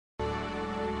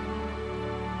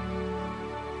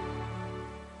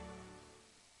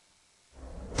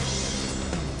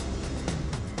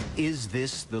Is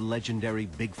this the legendary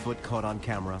Bigfoot caught on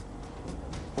camera?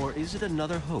 Or is it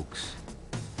another hoax?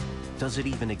 Does it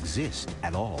even exist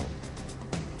at all?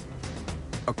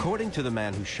 According to the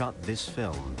man who shot this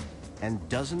film, and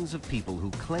dozens of people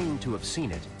who claim to have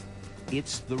seen it,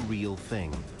 it's the real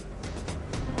thing.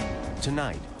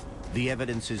 Tonight, the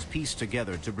evidence is pieced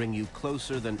together to bring you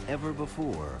closer than ever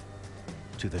before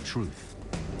to the truth.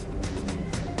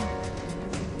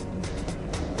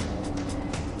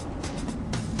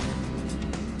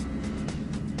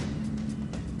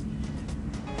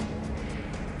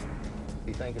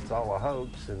 You think it's all a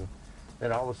hoax, and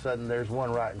then all of a sudden there's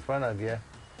one right in front of you,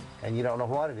 and you don't know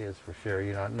what it is for sure.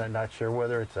 You're not sure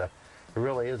whether it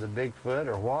really is a Bigfoot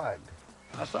or what.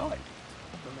 I saw it.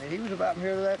 I mean, he was about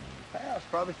here to that house,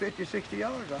 probably 50 or 60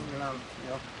 yards. I mean,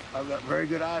 I've got very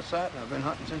good eyesight, and I've been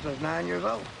hunting since I was 9 years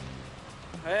old.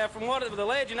 Yeah, from what the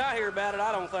legend I hear about it,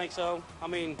 I don't think so. I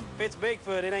mean, if it's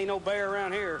Bigfoot, it ain't no bear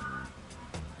around here.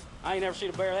 I ain't never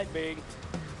seen a bear that big.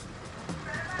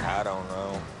 I don't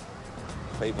know.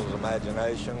 People's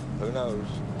imagination, who knows?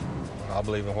 I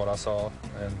believe in what I saw,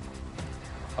 and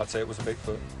I'd say it was a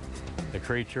Bigfoot. The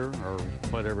creature, or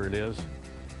whatever it is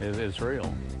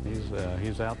real.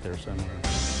 He's out there somewhere.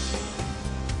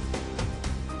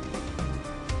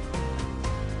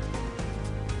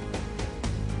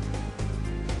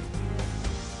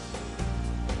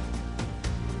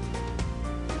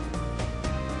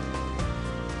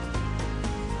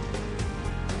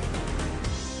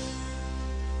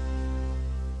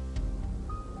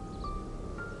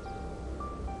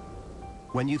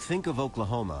 When you think of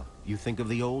Oklahoma, you think of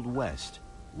the Old West,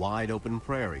 wide open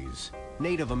prairies,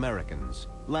 Native Americans,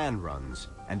 land runs,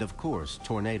 and of course,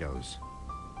 tornadoes.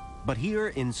 But here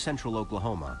in central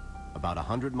Oklahoma, about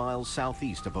 100 miles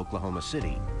southeast of Oklahoma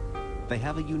City, they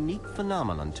have a unique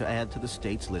phenomenon to add to the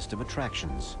state's list of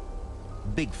attractions: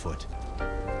 Bigfoot.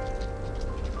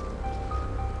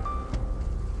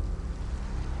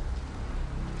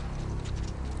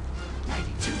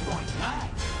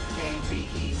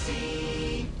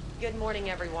 Good morning,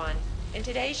 everyone. In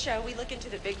today's show, we look into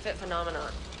the Bigfoot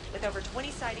phenomenon. With over 20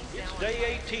 sightings now... It's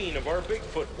day 18 of our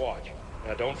Bigfoot watch.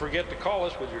 Now, don't forget to call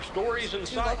us with your stories and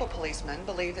Two sightings. local policemen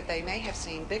believe that they may have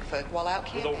seen Bigfoot while out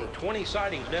camping. With over 20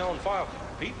 sightings now on file,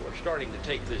 people are starting to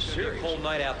take this serious. It's a cold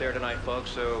night out there tonight,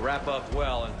 folks, so wrap up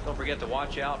well, and don't forget to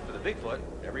watch out for the Bigfoot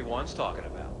everyone's talking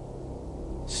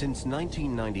about. Since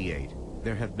 1998,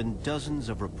 there have been dozens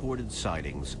of reported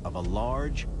sightings of a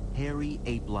large, hairy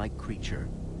ape-like creature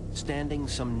standing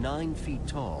some 9 feet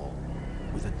tall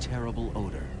with a terrible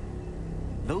odor.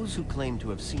 Those who claim to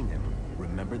have seen him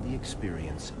remember the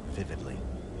experience vividly.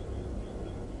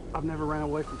 I've never ran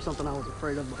away from something I was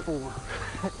afraid of before.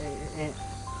 And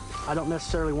I don't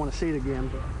necessarily want to see it again,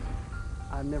 but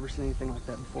I've never seen anything like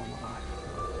that before in my life.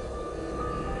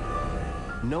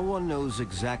 No one knows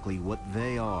exactly what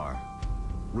they are.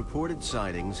 Reported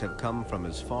sightings have come from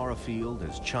as far afield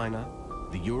as China,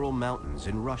 the Ural Mountains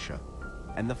in Russia,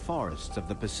 and the forests of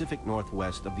the Pacific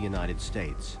Northwest of the United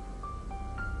States.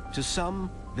 To some,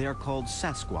 they are called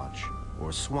Sasquatch,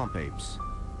 or swamp apes.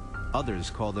 Others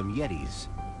call them Yetis.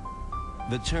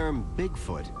 The term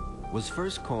Bigfoot was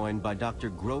first coined by Dr.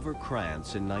 Grover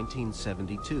Krantz in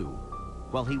 1972,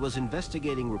 while he was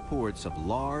investigating reports of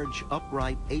large,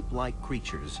 upright, ape-like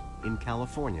creatures in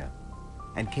California,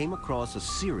 and came across a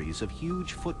series of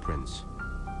huge footprints.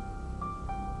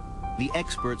 The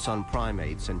experts on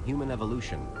primates and human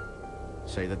evolution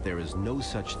say that there is no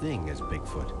such thing as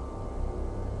Bigfoot.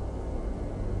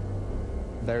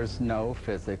 There's no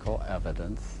physical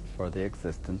evidence for the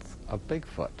existence of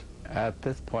Bigfoot. At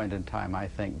this point in time, I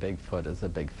think Bigfoot is a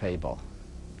big fable.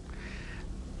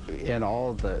 In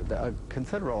all a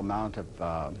considerable amount of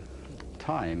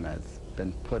time has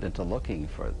been put into looking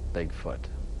for Bigfoot,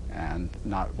 and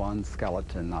not one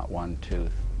skeleton, not one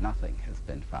tooth, nothing has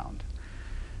been found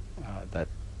that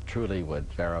truly would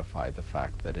verify the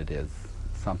fact that it is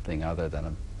something other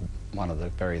than one of the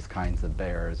various kinds of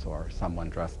bears or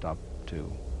someone dressed up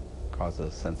to cause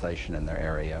a sensation in their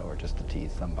area or just to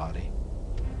tease somebody.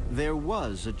 There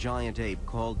was a giant ape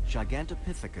called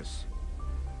Gigantopithecus,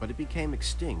 but it became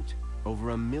extinct over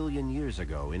 1 million years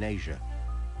ago in Asia.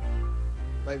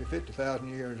 Maybe 50,000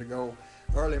 years ago,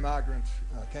 early migrants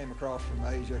came across from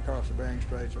Asia, across the Bering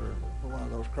Straits, or one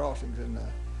of those crossings in the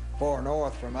far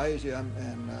north from Asia,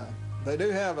 and they do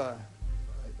have a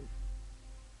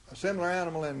similar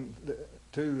animal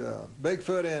to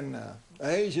Bigfoot in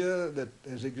Asia that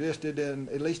has existed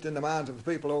at least in the minds of the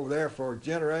people over there for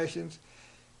generations.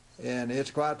 And it's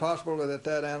quite possible that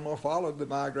that animal followed the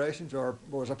migrations or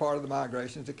was a part of the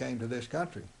migrations that came to this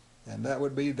country. And that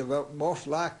would be the most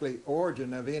likely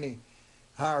origin of any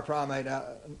higher primate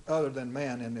other than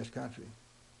man in this country.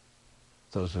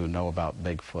 Those who know about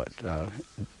Bigfoot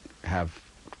have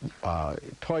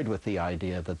toyed with the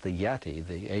idea that the Yeti,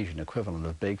 the Asian equivalent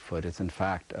of Bigfoot, is in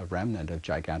fact a remnant of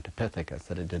Gigantopithecus,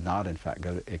 that it did not in fact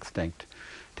go extinct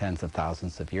tens of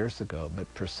thousands of years ago,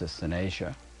 but persists in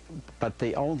Asia. But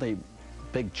the only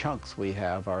big chunks we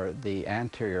have are the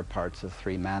anterior parts of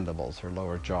three mandibles, or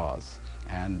lower jaws.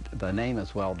 And the name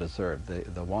is well deserved.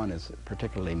 The one is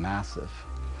particularly massive.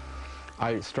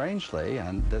 Strangely,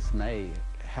 and this may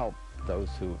help those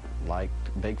who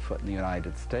liked Bigfoot in the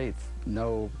United States,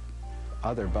 no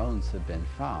other bones have been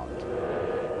found.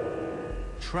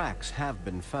 Tracks have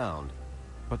been found,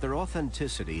 but their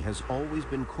authenticity has always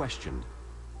been questioned.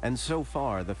 And so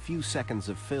far, the few seconds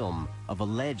of film of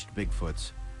alleged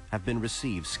Bigfoots have been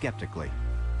received skeptically.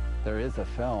 There is a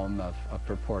film of a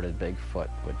purported Bigfoot,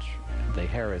 which the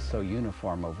hair is so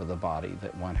uniform over the body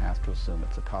that one has to assume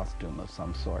it's a costume of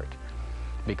some sort.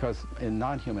 Because in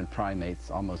non-human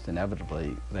primates, almost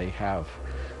inevitably, they have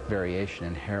variation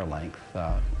in hair length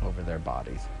over their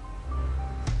bodies.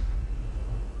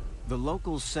 The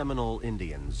local Seminole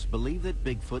Indians believe that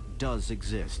Bigfoot does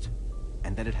exist,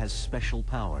 and that it has special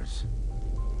powers.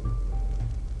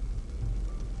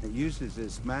 It uses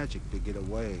its magic to get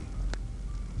away.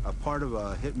 A part of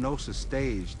a hypnosis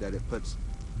stage that it puts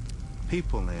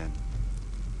people in,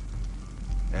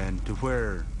 and to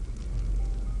where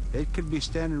it could be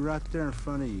standing right there in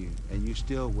front of you and you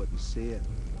still wouldn't see it.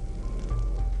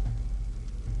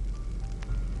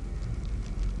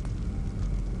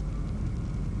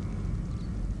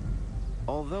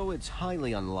 Although it's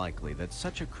highly unlikely that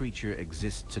such a creature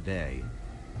exists today,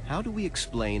 how do we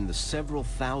explain the several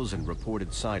thousand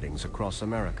reported sightings across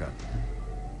America?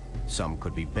 Some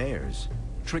could be bears,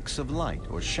 tricks of light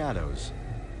or shadows,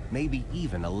 maybe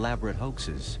even elaborate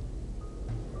hoaxes.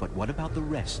 But what about the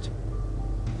rest?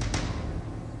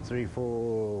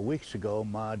 3-4 weeks ago,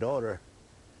 my daughter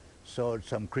saw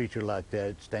some creature like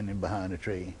that standing behind a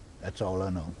tree. That's all I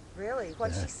know. Really?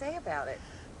 What'd she say about it?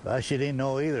 Well, she didn't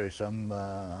know either. Some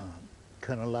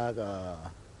kind of like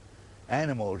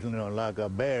animals, you know, like a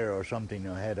bear or something, you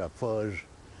know, had a fuzz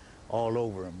all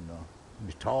over him, you know. He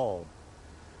was tall.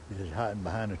 He was just hiding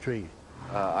behind a tree.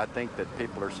 I think that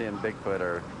people are seeing Bigfoot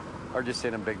or just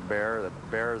seeing a big bear. The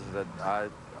bears that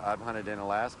I've hunted in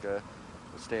Alaska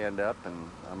stand up, and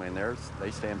I mean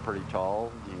they stand pretty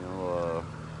tall, you know,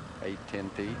 8-10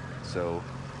 feet. So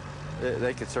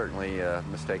they could certainly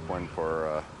mistake one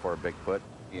for a Bigfoot.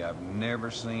 Yeah, I've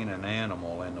never seen an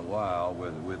animal in the wild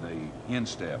with a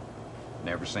instep.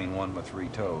 Never seen one with 3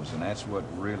 toes, and that's what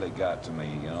really got to me,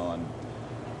 you know. And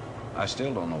I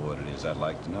still don't know what it is. I'd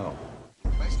like to know.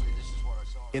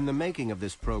 In the making of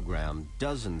this program,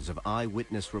 dozens of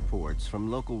eyewitness reports from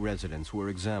local residents were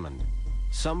examined,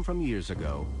 some from years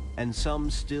ago, and some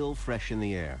still fresh in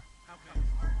the air.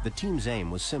 The team's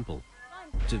aim was simple: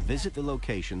 to visit the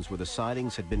locations where the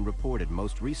sightings had been reported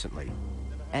most recently,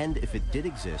 and if it did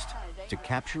exist, to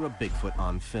capture a Bigfoot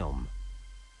on film.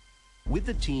 With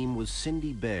the team was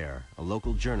Cindy Bear, a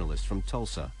local journalist from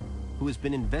Tulsa, who has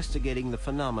been investigating the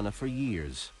phenomena for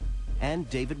years, and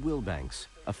David Wilbanks,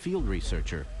 a field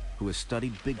researcher who has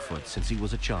studied Bigfoot since he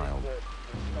was a child.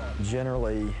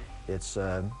 Generally, it's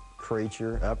a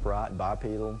creature, upright,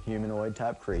 bipedal, humanoid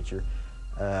type creature,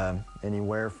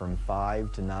 anywhere from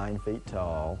 5 to 9 feet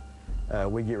tall.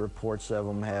 We get reports of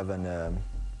them having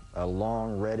a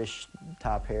long reddish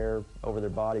type hair over their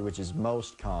body, which is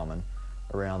most common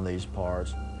around these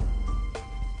parts.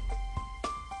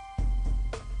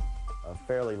 A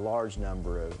fairly large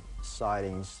number of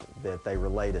sightings that they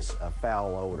relate a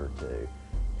foul odor to.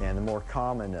 And the more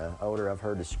common odor I've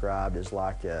heard described is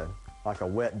like a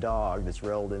wet dog that's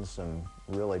rolled in some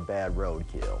really bad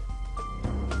roadkill.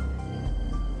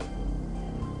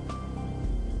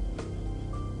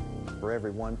 For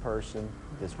every one person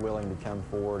that's willing to come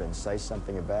forward and say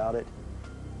something about it,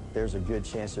 there's a good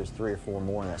chance there's 3 or 4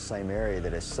 more in that same area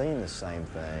that has seen the same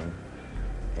thing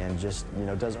and just, you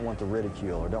know, doesn't want the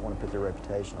ridicule or don't want to put their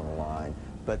reputation on the line.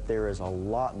 But there is a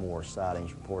lot more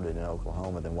sightings reported in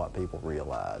Oklahoma than what people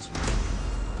realize.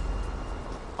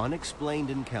 Unexplained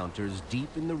encounters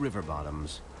deep in the river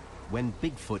bottoms when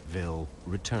Bigfootville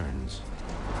returns.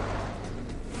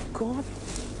 God.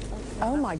 Oh my